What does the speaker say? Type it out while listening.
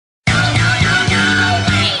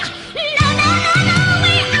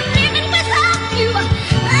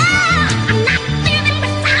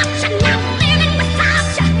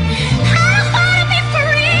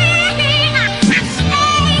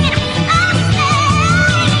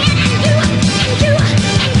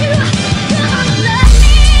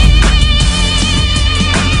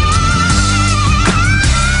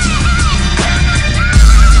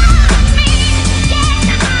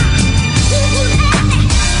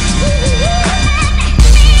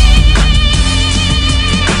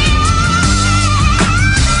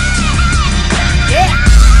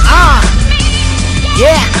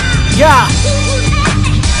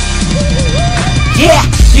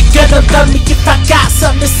to love me if I got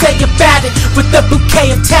something to say about it. With a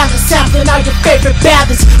bouquet of talent, sampling all your favorite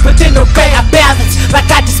ballads. Within a ray I balance, like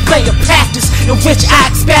I display a practice in which I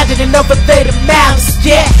expanded and overlaid the malice.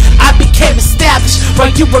 Yeah, I became established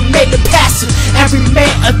while you were made to passive and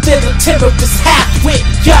remain a little timorous half-wit.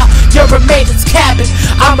 Yeah, you're a maiden's cabin.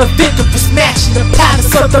 I'm a vigorous match in the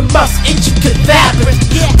palace of the most intricate labyrinth.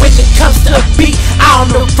 When it comes to a beat, I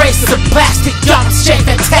don't erase or blast it. Y'all straight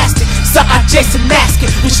fantastic, so I Jason mask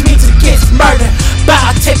it, which means it gets murder. But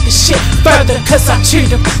I'll take the shit further, cause I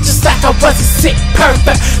treat him just like I was a sick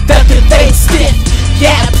pervert. The delayed stiff,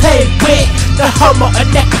 yeah, I play with the homo or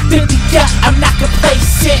necrophilia. I'm not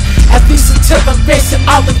complacent, at least until I'm racing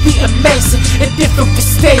all of the amazing and different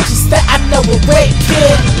stages that I know await,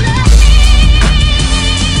 kid.